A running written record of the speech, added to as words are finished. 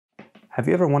Have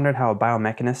you ever wondered how a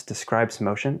biomechanist describes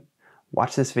motion?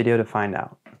 Watch this video to find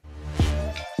out.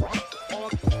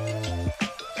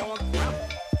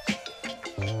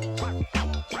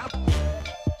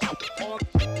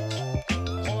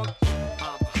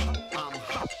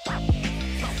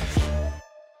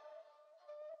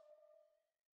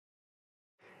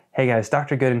 Hey guys,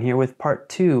 Dr. Goodin here with part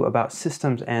 2 about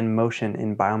systems and motion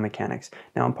in biomechanics.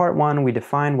 Now in part 1 we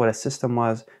defined what a system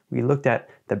was. We looked at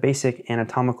the basic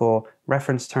anatomical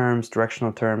reference terms,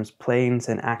 directional terms, planes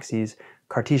and axes,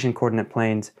 Cartesian coordinate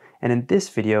planes, and in this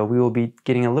video we will be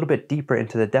getting a little bit deeper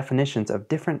into the definitions of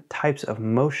different types of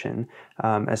motion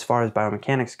as far as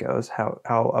biomechanics goes, how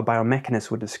a biomechanist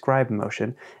would describe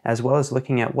motion, as well as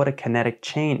looking at what a kinetic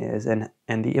chain is and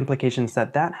the implications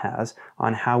that that has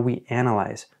on how we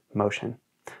analyze motion.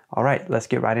 All right, let's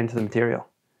get right into the material.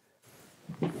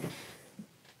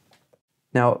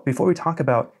 Now, before we talk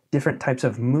about different types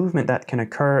of movement that can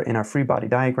occur in our free body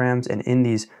diagrams and in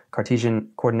these Cartesian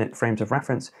coordinate frames of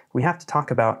reference, we have to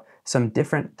talk about some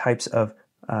different types of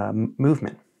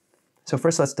movement. So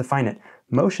first, let's define it.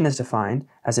 Motion is defined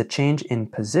as a change in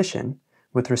position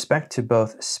with respect to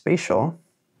both spatial,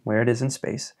 where it is in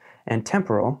space, and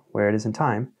temporal, where it is in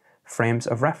time, frames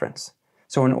of reference.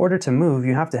 So in order to move,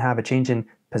 you have to have a change in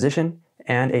position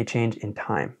and a change in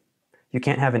time. You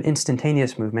can't have an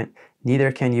instantaneous movement,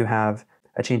 neither can you have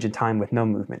a change in time with no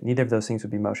movement. Neither of those things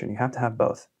would be motion. You have to have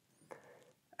both.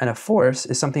 And a force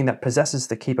is something that possesses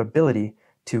the capability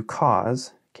to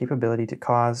cause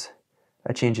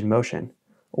a change in motion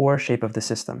or shape of the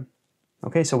system.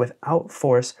 Okay, so without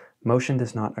force, motion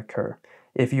does not occur.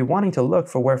 If you're wanting to look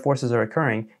for where forces are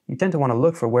occurring, you tend to want to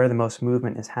look for where the most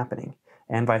movement is happening.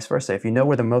 And vice versa. If you know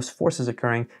where the most force is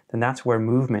occurring, then that's where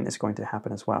movement is going to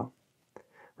happen as well.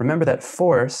 Remember that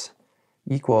force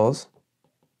equals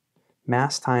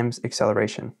mass times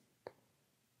acceleration.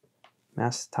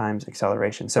 Mass times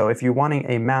acceleration. So if you're wanting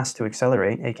a mass to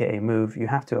accelerate, aka move, you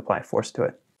have to apply force to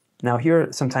it. Now here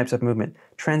are some types of movement.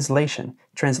 Translation.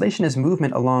 Translation is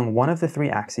movement along one of the three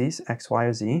axes, x, y,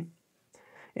 or z,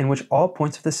 in which all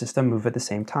points of the system move at the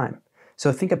same time.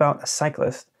 So think about a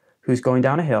cyclist who's going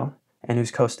down a hill and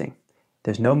who's coasting.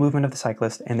 There's no movement of the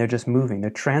cyclist and they're just moving. They're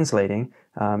translating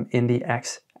in the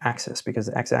x-axis because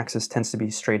the x-axis tends to be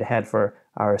straight ahead for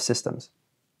our systems,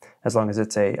 as long as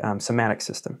it's a somatic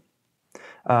system.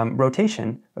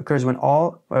 Rotation occurs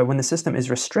when the system is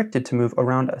restricted to move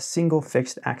around a single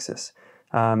fixed axis,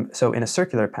 so in a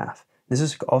circular path. This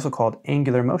is also called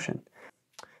angular motion.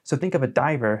 So think of a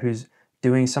diver who's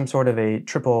doing some sort of a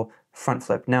triple front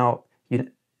flip. Now,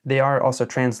 they are also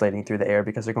translating through the air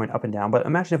because they're going up and down, but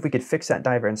imagine if we could fix that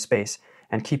diver in space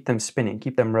and keep them spinning,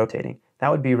 keep them rotating.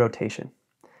 That would be rotation.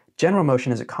 General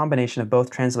motion is a combination of both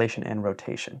translation and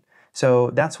rotation. So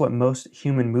that's what most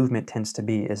human movement tends to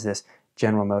be, is this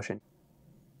general motion.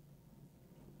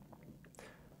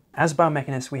 As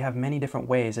biomechanists, we have many different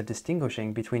ways of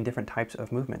distinguishing between different types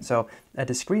of movement. So a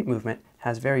discrete movement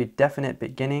has very definite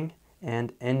beginning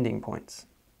and ending points,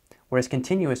 whereas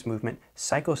continuous movement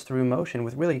cycles through motion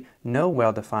with really no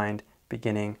well-defined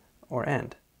beginning or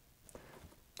end.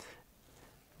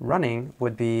 Running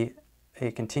would be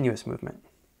a continuous movement,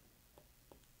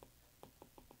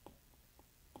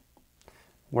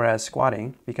 whereas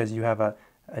squatting, because you have a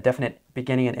definite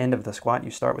beginning and end of the squat,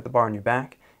 you start with the bar on your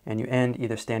back and you end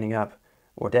either standing up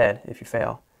or dead if you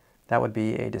fail. That would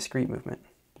be a discrete movement.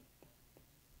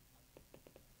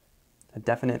 A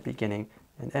definite beginning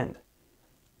and end.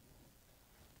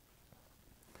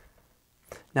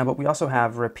 Now, but we also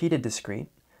have repeated discrete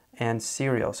and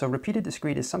serial. So repeated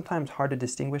discrete is sometimes hard to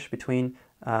distinguish between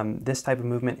this type of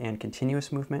movement and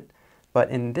continuous movement. But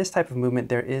in this type of movement,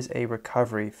 there is a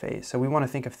recovery phase. So we want to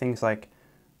think of things like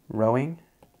rowing,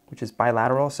 which is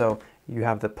bilateral. So you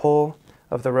have the pull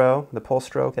of the row, the pull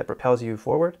stroke that propels you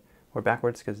forward or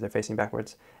backwards because they're facing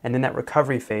backwards. And then that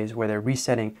recovery phase where they're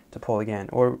resetting to pull again.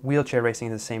 Or wheelchair racing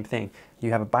is the same thing.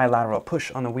 You have a bilateral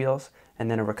push on the wheels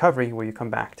and then a recovery where you come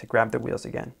back to grab the wheels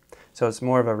again. So it's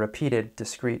more of a repeated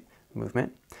discrete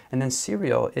movement. And then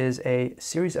serial is a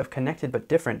series of connected but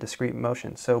different discrete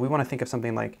motions. So we want to think of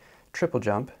something like triple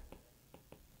jump,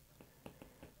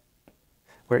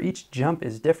 where each jump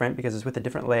is different because it's with a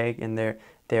different leg and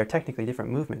they are technically different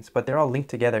movements, but they're all linked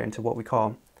together into what we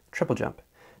call triple jump.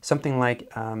 Something like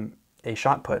a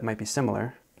shot put might be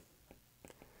similar,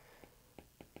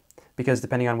 because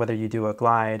depending on whether you do a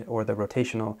glide or the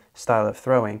rotational style of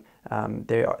throwing,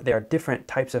 there are different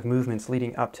types of movements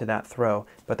leading up to that throw,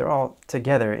 but they're all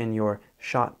together in your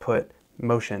shot put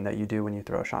motion that you do when you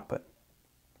throw a shot put.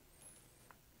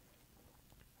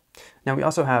 Now we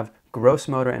also have gross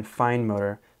motor and fine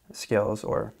motor skills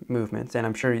or movements, and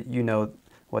I'm sure you know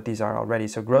what these are already.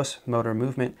 So gross motor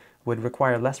movement would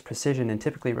require less precision and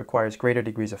typically requires greater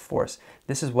degrees of force.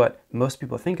 This is what most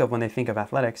people think of when they think of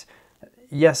athletics.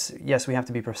 Yes, we have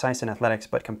to be precise in athletics,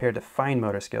 but compared to fine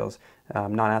motor skills,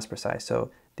 not as precise. So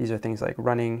these are things like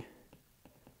running,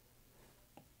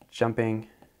 jumping,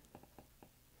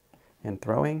 and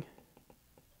throwing,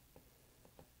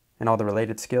 and all the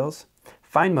related skills.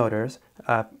 Fine motors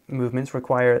movements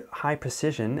require high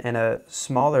precision and a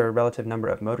smaller relative number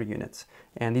of motor units.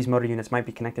 And these motor units might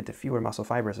be connected to fewer muscle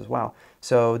fibers as well.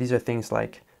 So these are things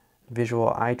like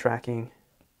visual eye tracking.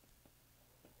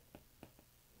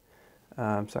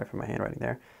 Sorry for my handwriting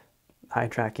there. Eye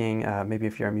tracking, maybe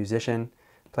if you're a musician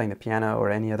playing the piano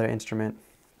or any other instrument.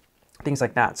 Things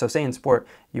like that. So say in sport,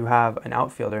 you have an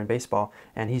outfielder in baseball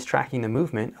and he's tracking the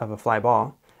movement of a fly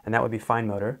ball, and that would be fine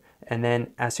motor. And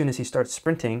then as soon as he starts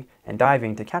sprinting and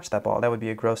diving to catch that ball, that would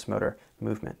be a gross motor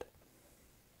movement.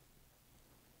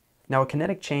 Now, a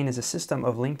kinetic chain is a system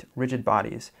of linked rigid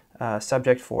bodies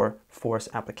subject for force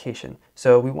application.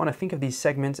 So we want to think of these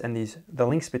segments and the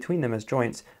links between them as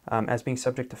joints as being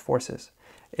subject to forces.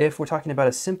 If we're talking about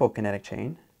a simple kinetic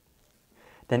chain,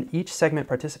 then each segment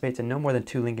participates in no more than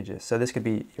 2 linkages. So this could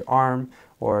be your arm,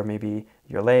 or maybe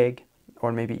your leg,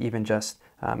 or maybe even just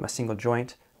a single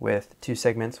joint with 2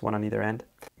 segments, one on either end.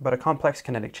 But a complex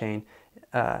kinetic chain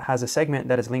has a segment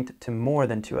that is linked to more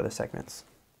than 2 other segments.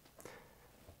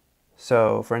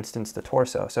 So for instance, the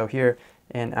torso. So here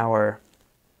in our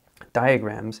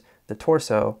diagrams, the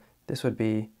torso, this would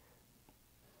be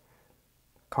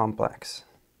complex,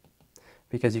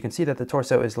 because you can see that the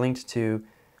torso is linked to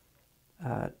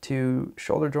 2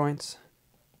 shoulder joints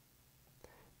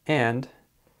and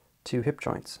 2 hip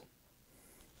joints.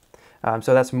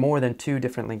 So that's more than 2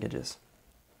 different linkages.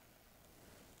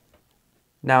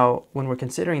 Now, when we're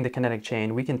considering the kinetic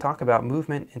chain, we can talk about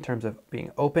movement in terms of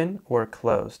being open or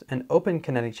closed. An open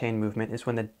kinetic chain movement is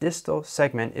when the distal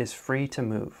segment is free to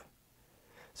move.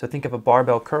 So think of a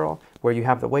barbell curl where you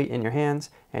have the weight in your hands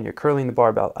and you're curling the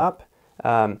barbell up.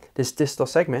 This distal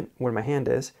segment, where my hand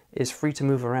is free to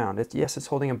move around. Yes, it's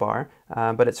holding a bar,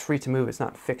 but it's free to move. It's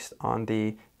not fixed on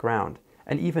the ground.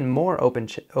 An even more open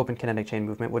kinetic chain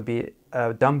movement would be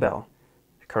a dumbbell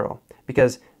curl,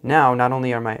 because now not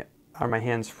only are my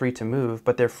hands free to move,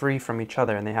 but they're free from each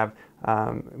other and they have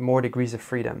more degrees of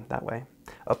freedom that way.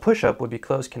 A push-up would be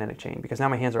closed kinetic chain, because now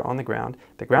my hands are on the ground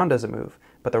doesn't move,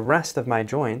 but the rest of my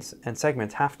joints and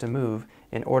segments have to move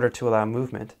in order to allow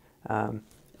movement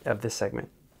of this segment.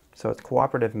 So it's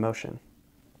cooperative motion.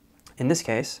 In this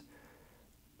case,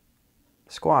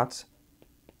 squats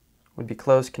would be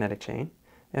closed kinetic chain,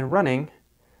 and running,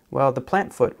 well, the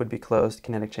plant foot would be closed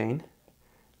kinetic chain,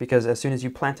 because as soon as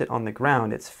you plant it on the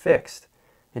ground, it's fixed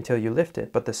until you lift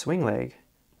it, but the swing leg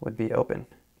would be open.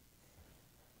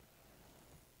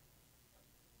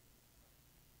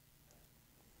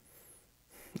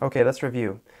 Okay, let's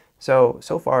review. So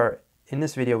far in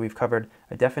this video, we've covered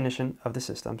a definition of the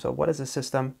system. So what is a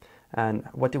system and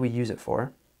what do we use it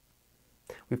for?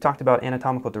 We've talked about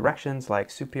anatomical directions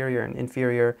like superior and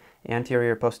inferior,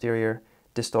 anterior, posterior,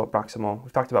 distal, proximal.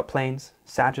 We've talked about planes,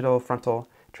 sagittal, frontal,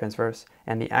 transverse,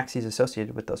 and the axes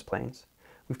associated with those planes.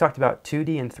 We've talked about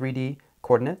 2D and 3D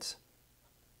coordinates.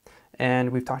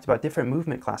 And we've talked about different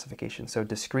movement classifications, so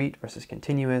discrete versus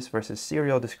continuous versus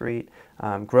serial discrete,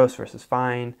 gross versus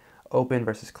fine, open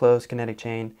versus closed kinetic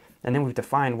chain. And then we've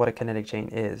defined what a kinetic chain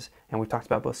is, and we've talked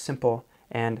about both simple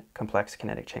and complex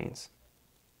kinetic chains.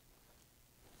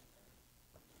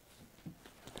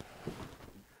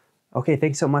 Okay,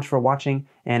 thanks so much for watching,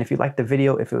 and if you liked the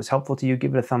video, if it was helpful to you,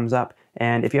 give it a thumbs up,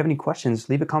 and if you have any questions,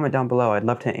 leave a comment down below. I'd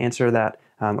love to answer that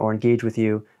or engage with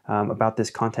you about this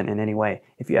content in any way.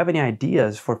 If you have any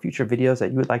ideas for future videos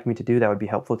that you would like me to do that would be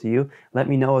helpful to you, let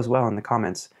me know as well in the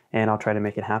comments, and I'll try to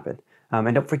make it happen.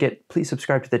 And don't forget, please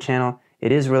subscribe to the channel.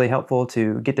 It is really helpful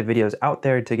to get the videos out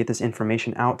there, to get this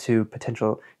information out to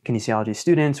potential kinesiology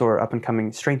students or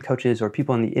up-and-coming strength coaches or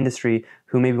people in the industry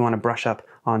who maybe want to brush up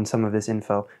on some of this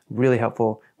info. Really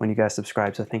helpful when you guys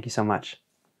subscribe, so thank you so much.